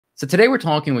So today we're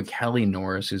talking with Kelly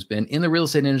Norris, who's been in the real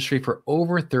estate industry for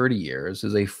over 30 years,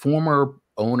 is a former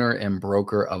owner and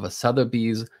broker of a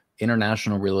Sothebys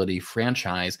International Realty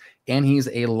franchise, and he's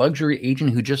a luxury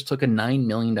agent who just took a $9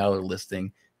 million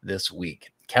listing this week.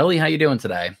 Kelly, how you doing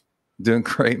today? Doing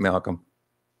great, Malcolm.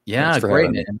 Yeah, Thanks for great,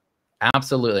 having me. man.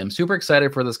 Absolutely. I'm super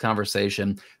excited for this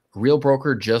conversation. Real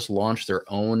Broker just launched their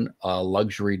own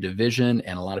luxury division,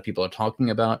 and a lot of people are talking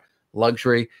about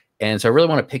luxury. And so I really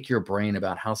want to pick your brain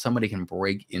about how somebody can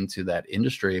break into that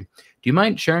industry. Do you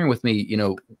mind sharing with me,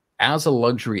 as a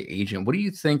luxury agent, what do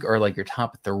you think are like your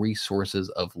top 3 sources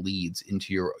of leads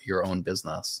into your own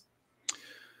business?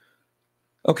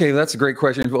 Okay, that's a great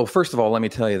question. Well, first of all, let me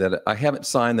tell you that I haven't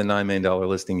signed the $9 million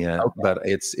listing yet, Okay. but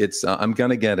I'm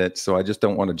going to get it. So I just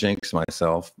don't want to jinx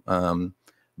myself.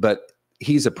 But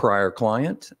he's a prior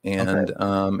client, and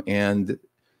and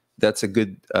that's a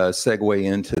good segue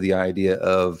into the idea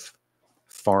of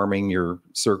farming your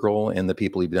circle and the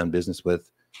people you've done business with.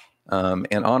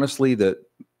 And honestly,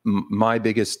 my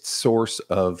biggest source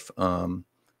of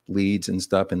leads and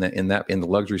stuff in the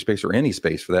luxury space, or any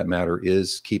space for that matter,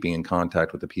 is keeping in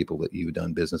contact with the people that you've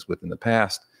done business with in the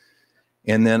past,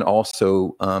 and then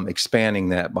also expanding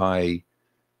that by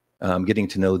getting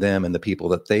to know them and the people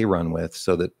that they run with,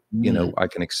 so that I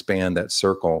can expand that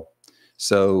circle.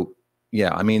 So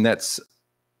yeah, I mean that's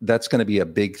going to be a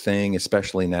big thing,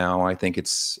 especially now. I think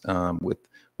it's with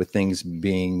things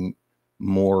being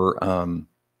more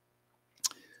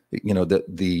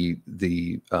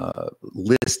the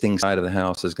listing side of the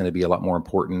house is going to be a lot more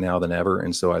important now than ever.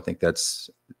 And so I think that's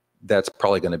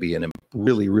probably going to be a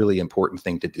really, really important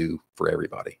thing to do for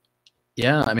everybody.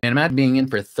 Yeah. I mean, imagine being in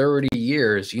for 30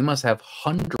 years, you must have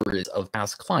hundreds of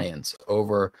past clients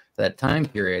over that time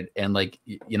period. And like,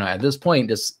 at this point,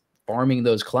 just farming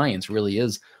those clients really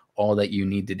is all that you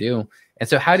need to do. And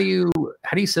so how do you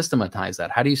systematize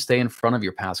that? How do you stay in front of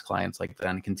your past clients like that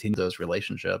and continue those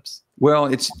relationships? Well,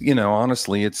 it's,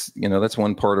 honestly, it's, that's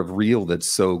one part of Real that's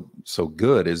so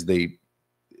good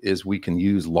is we can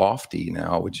use Lofty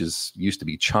now, which used to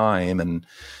be Chime. And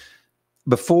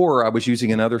before I was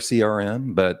using another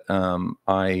CRM, but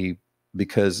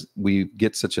because we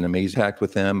get such an amazing impact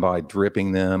with them by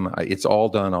dripping them, it's all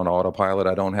done on autopilot.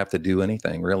 I don't have to do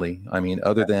anything really. I mean,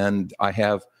 other than I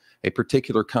have a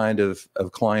particular kind of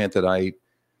client that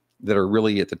are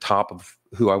really at the top of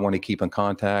who I want to keep in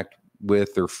contact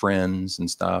with, their friends and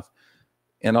stuff.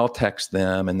 And I'll text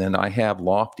them, and then I have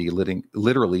Lofty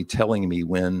literally telling me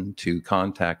when to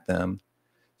contact them.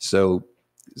 So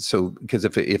because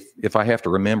if I have to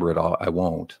remember it all, I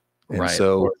won't. And right.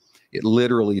 So it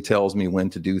literally tells me when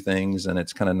to do things, and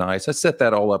it's kind of nice. I set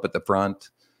that all up at the front.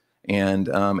 And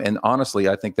honestly,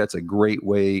 I think that's a great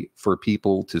way for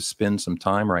people to spend some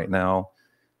time right now,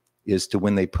 is to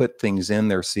when they put things in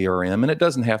their CRM, and it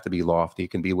doesn't have to be Lofty,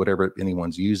 it can be whatever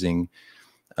anyone's using,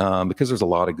 because there's a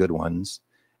lot of good ones.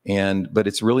 But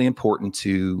it's really important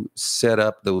to set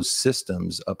up those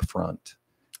systems up front,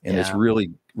 and it's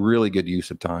really, really good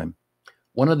use of time.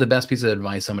 One of the best pieces of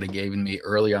advice somebody gave me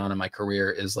early on in my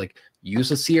career is like,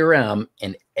 use a CRM,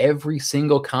 and every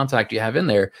single contact you have in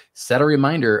there, set a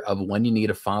reminder of when you need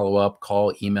to follow up,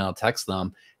 call, email, text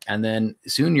them. And then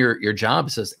soon your job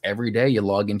is just every day you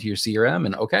log into your CRM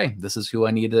and, okay, this is who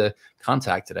I need to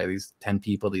contact today. These 10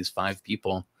 people, these 5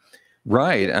 people.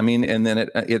 Right. I mean, and then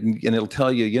it'll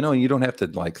tell you, you don't have to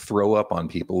like throw up on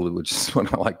people, which is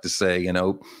what I like to say,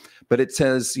 but it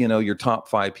says, your top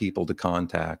 5 people to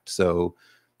contact. So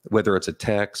whether it's a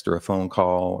text or a phone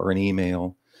call or an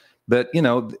email, but,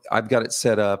 I've got it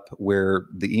set up where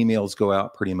the emails go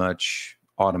out pretty much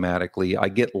automatically. I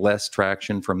get less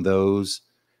traction from those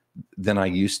than I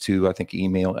used to. I think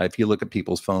email, if you look at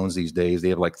people's phones these days, they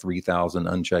have like 3,000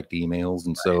 unchecked emails.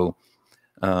 And so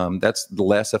that's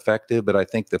less effective, but I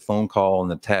think the phone call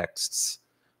and the texts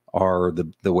are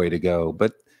the way to go.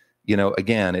 But,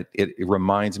 again, it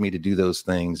reminds me to do those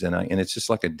things. And it's just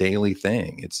like a daily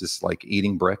thing. It's just like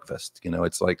eating breakfast,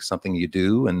 it's like something you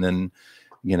do. And then,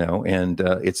 and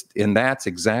that's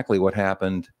exactly what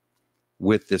happened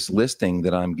with this listing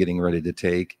that I'm getting ready to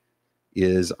take.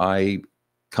 Is I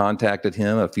contacted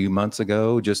him a few months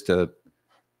ago just to,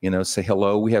 say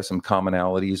hello. We have some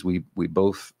commonalities. We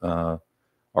both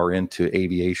are into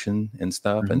aviation and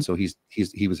stuff. And so he's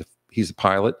a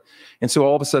pilot. And so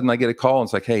all of a sudden I get a call and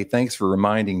it's like, hey, thanks for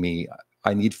reminding me.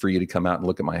 I need for you to come out and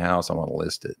look at my house. I want to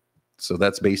list it. So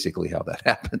that's basically how that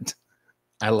happened.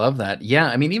 I love that. Yeah.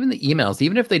 I mean, even the emails,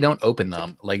 even if they don't open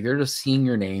them, like they're just seeing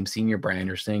your name, seeing your brand,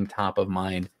 you're staying top of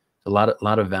mind. A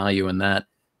lot of value in that.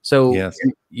 So Yes.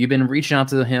 you've been reaching out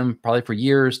to him probably for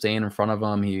years, staying in front of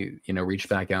him. He, reached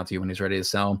back out to you when he's ready to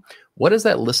sell. What does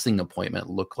that listing appointment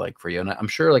look like for you? And I'm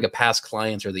sure like a past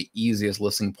clients are the easiest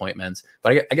listing appointments,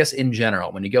 but I guess in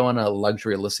general, when you go on a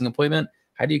luxury listing appointment,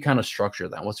 how do you kind of structure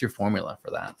that? What's your formula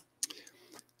for that?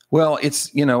 Well,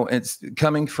 it's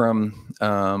coming from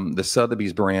the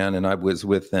Sothebys brand, and I was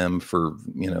with them for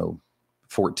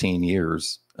 14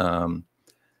 years.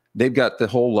 They've got the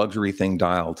whole luxury thing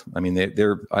dialed. I mean,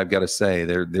 I've got to say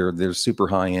they're super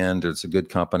high end. It's a good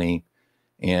company,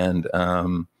 and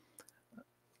and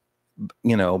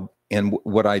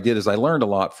what I did is I learned a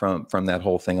lot from that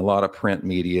whole thing. A lot of print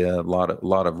media, a lot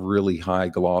of really high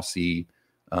glossy,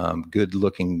 good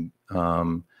looking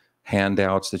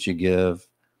handouts that you give.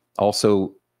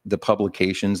 Also, the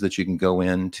publications that you can go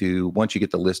into. Once you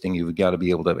get the listing, you've got to be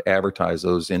able to advertise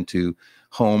those into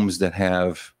homes that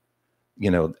have,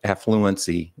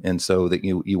 affluency. And so that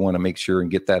you want to make sure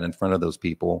and get that in front of those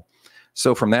people.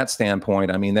 So from that standpoint,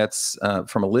 I mean, that's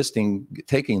from a listing,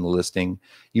 taking the listing,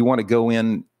 you want to go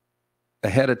in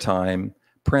ahead of time,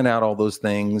 print out all those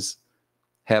things,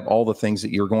 have all the things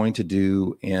that you're going to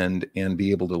do, and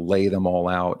be able to lay them all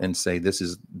out and say, this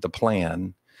is the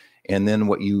plan. And then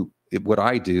what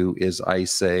I do is I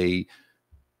say,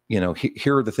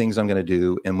 here are the things I'm going to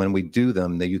do. And when we do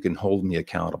them, then you can hold me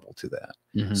accountable to that.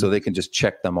 Mm-hmm. So they can just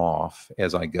check them off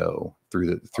as I go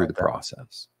through the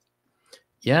process.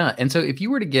 Yeah. And so if you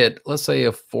were to get, let's say,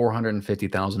 a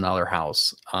 $450,000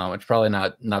 house, which probably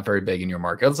not very big in your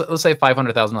market, let's say a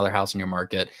 $500,000 house in your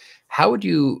market, how would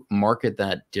you market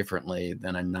that differently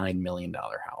than a $9 million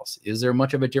house? Is there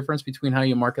much of a difference between how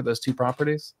you market those two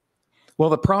properties? Well,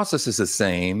 the process is the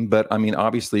same, but I mean,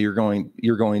 obviously you're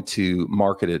going to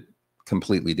market it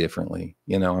completely differently.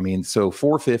 So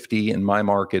 450 in my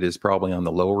market is probably on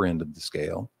the lower end of the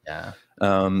scale. Yeah.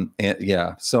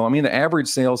 So, I mean, the average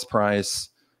sales price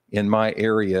in my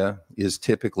area is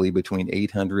typically between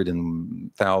 800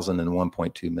 and 1,000 and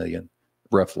 1.2 million,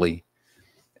 roughly.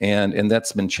 And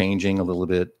that's been changing a little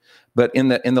bit, but in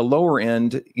the lower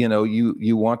end,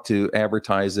 you want to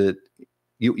advertise it.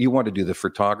 You want to do the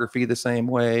photography the same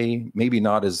way, maybe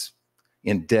not as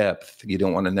in depth. You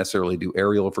don't want to necessarily do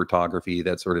aerial photography,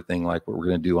 that sort of thing, like what we're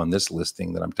going to do on this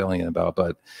listing that I'm telling you about.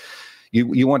 But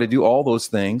you want to do all those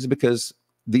things because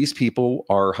these people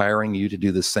are hiring you to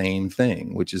do the same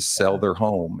thing, which is sell their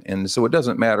home. And so it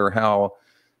doesn't matter how,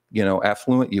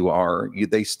 affluent you are,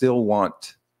 they still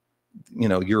want,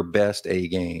 your best A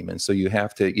game. And so you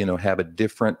have to, have a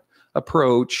different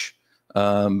approach,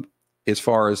 as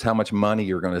far as how much money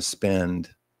you're going to spend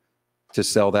to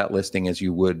sell that listing as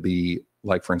you would be,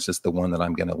 like, for instance, the one that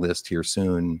I'm going to list here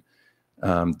soon.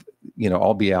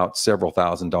 I'll be out several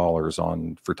 $1,000s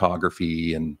on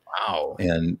photography and, wow.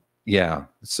 And yeah.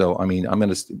 So, I mean, I'm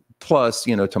going to, plus,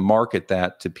 to market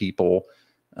that to people,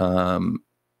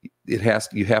 you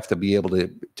have to be able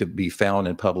to be found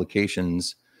in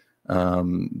publications,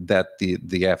 that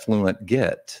the affluent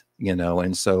get,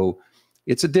 and so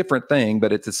it's a different thing,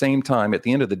 but at the same time, at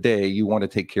the end of the day, you want to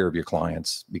take care of your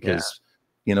clients because,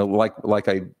 like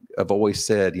I've always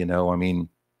said, I mean,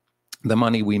 the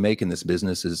money we make in this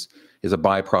business is a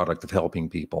byproduct of helping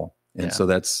people. And so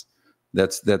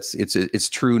it's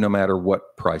true no matter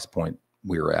what price point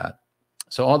we're at.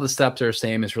 So all the steps are the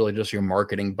same. It's really just your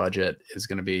marketing budget is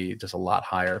going to be just a lot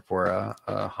higher for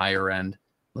a higher end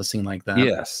listing like that.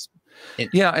 Yes.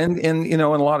 Yeah. And a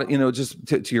lot of, just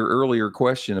to your earlier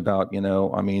question about,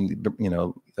 I mean,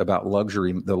 about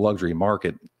luxury, the luxury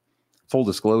market, full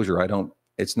disclosure,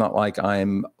 it's not like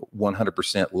I'm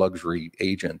 100% luxury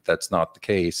agent. That's not the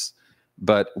case.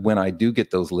 But when I do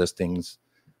get those listings,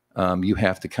 you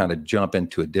have to kind of jump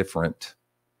into a different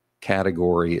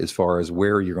category as far as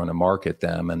where you're going to market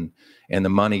them and the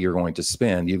money you're going to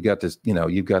spend. You've got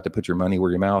to put your money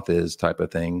where your mouth is, type of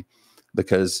thing,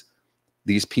 because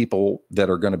these people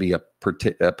that are going to be a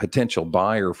potential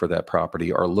buyer for that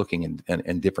property are looking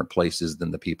in different places than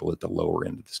the people at the lower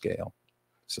end of the scale.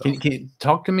 So can you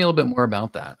talk to me a little bit more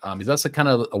about that? Because that's a kind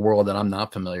of a world that I'm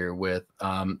not familiar with.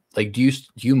 Like, do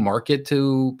you market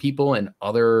to people in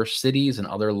other cities and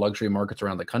other luxury markets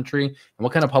around the country? And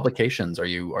what kind of publications are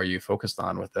you focused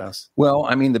on with this? Well,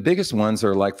 I mean, the biggest ones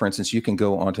are, like, for instance, you can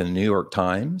go onto the New York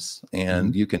Times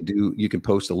and you can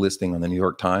post a listing on the New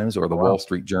York Times or the Wall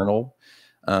Street Journal.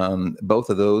 Both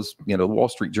of those, the Wall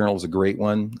Street Journal is a great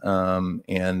one,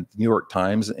 and New York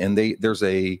Times, and there's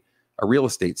a real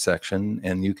estate section,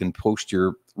 and you can post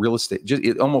your real estate.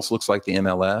 It almost looks like the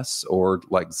MLS or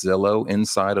like Zillow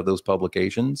inside of those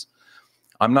publications.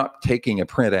 I'm not taking a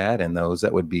print ad in those.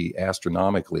 That would be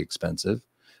astronomically expensive.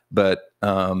 But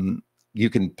you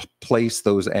can place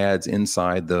those ads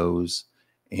inside those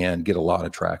and get a lot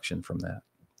of traction from that.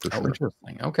 For sure.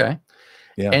 Interesting. Okay.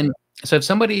 Yeah. And so if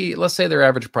somebody, let's say their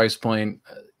average price point,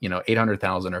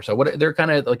 800,000 or so, what they're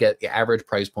kind of like at the average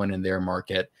price point in their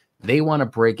market, they want to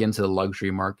break into the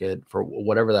luxury market for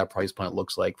whatever that price point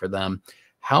looks like for them.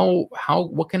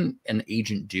 What can an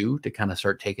agent do to kind of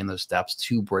start taking those steps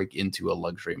to break into a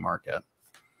luxury market?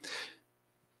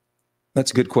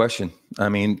 That's a good question. I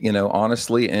mean,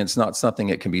 honestly, and it's not something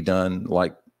that can be done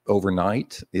like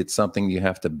overnight. It's something you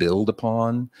have to build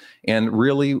upon. And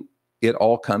really, it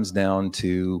all comes down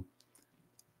to,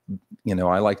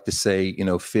 I like to say,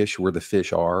 fish where the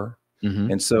fish are.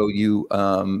 Mm-hmm. And so you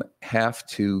have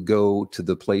to go to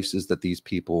the places that these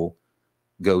people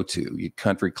go to,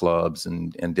 country clubs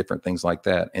and different things like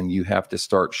that. And you have to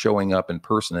start showing up in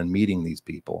person and meeting these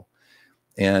people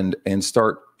and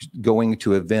start going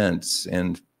to events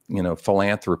and,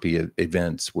 philanthropy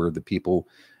events where the people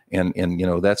and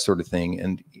that sort of thing,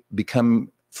 and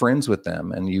become friends with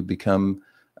them. And you become,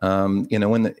 and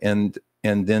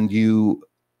then you,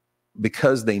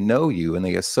 because they know you and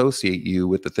they associate you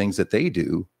with the things that they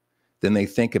do, then they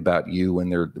think about you when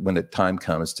the time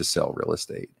comes to sell real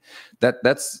estate.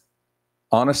 That's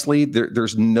honestly,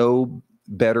 there's no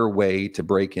better way to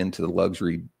break into the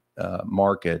luxury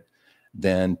market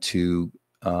than to,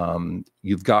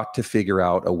 you've got to figure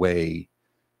out a way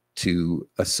to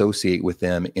associate with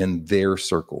them in their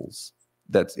circles.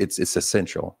 It's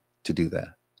essential to do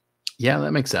that. Yeah,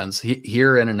 that makes sense.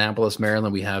 Here in Annapolis,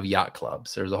 Maryland, we have yacht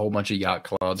clubs. There's a whole bunch of yacht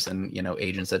clubs and,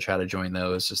 agents that try to join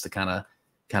those just to kind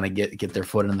of get their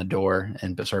foot in the door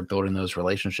and start building those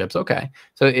relationships. Okay.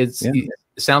 So it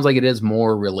sounds like it is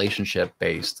more relationship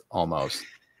based almost.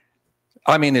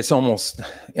 I mean, it's almost,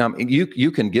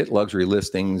 you can get luxury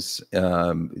listings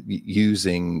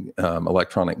using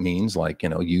electronic means like,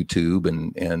 YouTube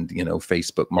and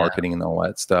Facebook marketing and all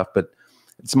that stuff, but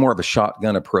it's more of a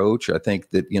shotgun approach. I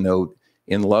think that,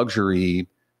 in luxury,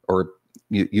 or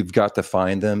you've got to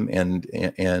find them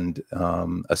and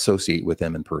associate with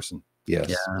them in person. Yes.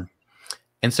 Yeah.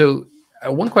 And so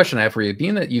one question I have for you,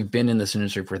 being that you've been in this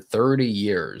industry for 30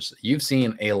 years, you've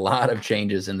seen a lot of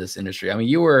changes in this industry. I mean,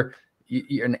 you're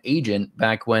an agent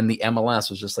back when the MLS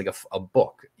was just like a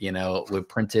book, with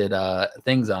printed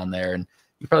things on there. And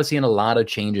you've probably seen a lot of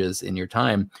changes in your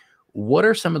time. What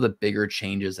are some of the bigger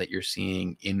changes that you're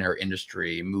seeing in our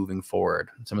industry moving forward?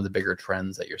 Some of the bigger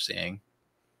trends that you're seeing?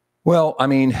 Well, I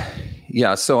mean,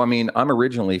 yeah. So, I mean, I'm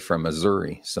originally from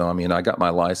Missouri. So, I mean, I got my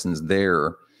license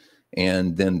there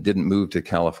and then didn't move to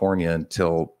California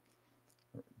until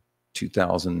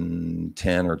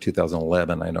 2010 or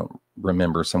 2011. I don't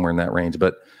remember, somewhere in that range,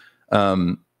 but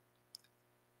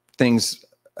things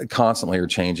constantly are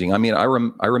changing. I mean, I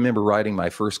remember writing my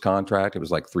first contract. It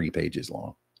was like 3 pages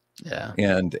long. Yeah.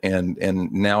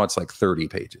 And now it's like 30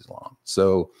 pages long.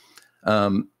 So,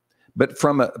 but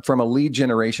from a lead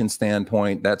generation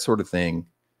standpoint, that sort of thing,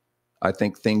 I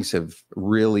think things have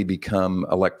really become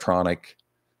electronic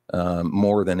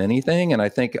more than anything. And I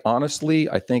think, honestly,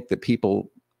 that people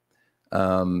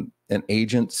and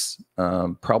agents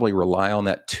probably rely on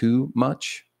that too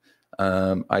much.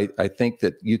 I think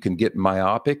that you can get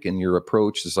myopic in your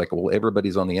approach. It's like, well,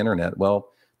 everybody's on the internet. Well,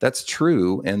 that's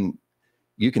true. And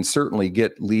you can certainly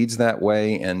get leads that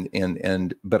way.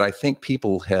 But I think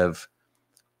people have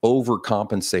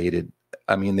overcompensated.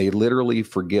 I mean, they literally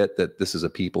forget that this is a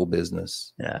people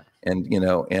business. Yeah.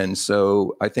 And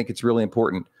so I think it's really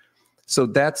important. So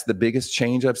that's the biggest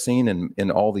change I've seen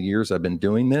in all the years I've been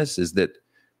doing this, is that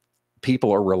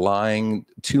people are relying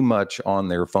too much on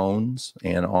their phones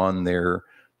and on their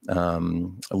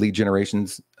lead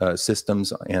generations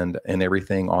systems and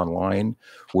everything online,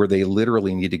 where they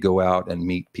literally need to go out and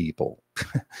meet people,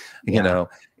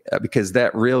 because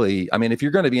that really, I mean, if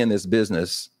you're going to be in this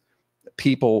business,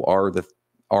 people are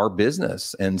our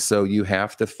business. And so you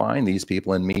have to find these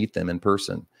people and meet them in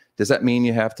person. Does that mean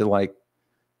you have to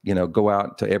go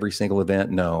out to every single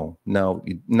event? No.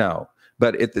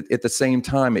 But at the same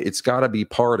time, it's got to be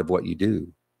part of what you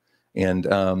do. And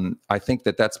I think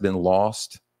that that's been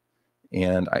lost.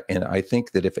 And I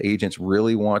think that if agents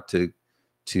really want to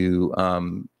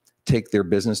take their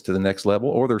business to the next level,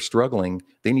 or they're struggling,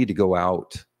 they need to go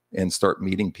out and start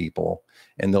meeting people,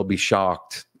 and they'll be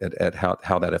shocked at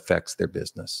how that affects their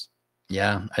business.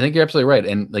 Yeah, I think you're absolutely right.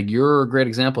 And like, you're a great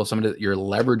example of somebody that you're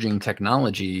leveraging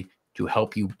technology to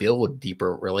help you build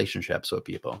deeper relationships with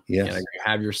people. Yes. You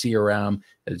have your CRM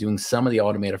that is doing some of the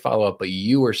automated follow-up, but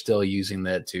you are still using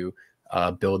that to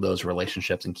build those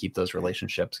relationships and keep those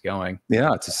relationships going.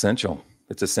 Yeah, it's essential.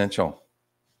 It's essential.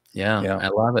 Yeah, I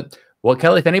love it. Well,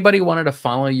 Kelly, if anybody wanted to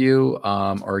follow you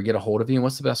or get a hold of you,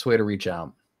 what's the best way to reach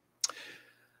out?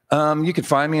 You can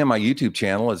find me on my YouTube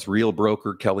channel. It's Real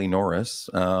Broker Kelly Norris,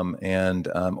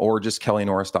 or just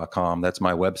kellynorris.com. That's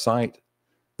my website.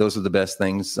 Those are the best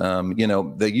things. You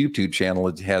know, the YouTube channel,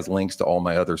 it has links to all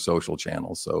my other social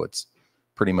channels. So it's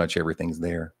pretty much everything's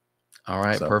there. All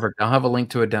right, perfect. I'll have a link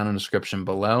to it down in the description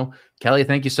below. Kelly,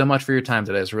 thank you so much for your time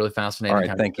today. It's really fascinating. All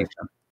right, thank you.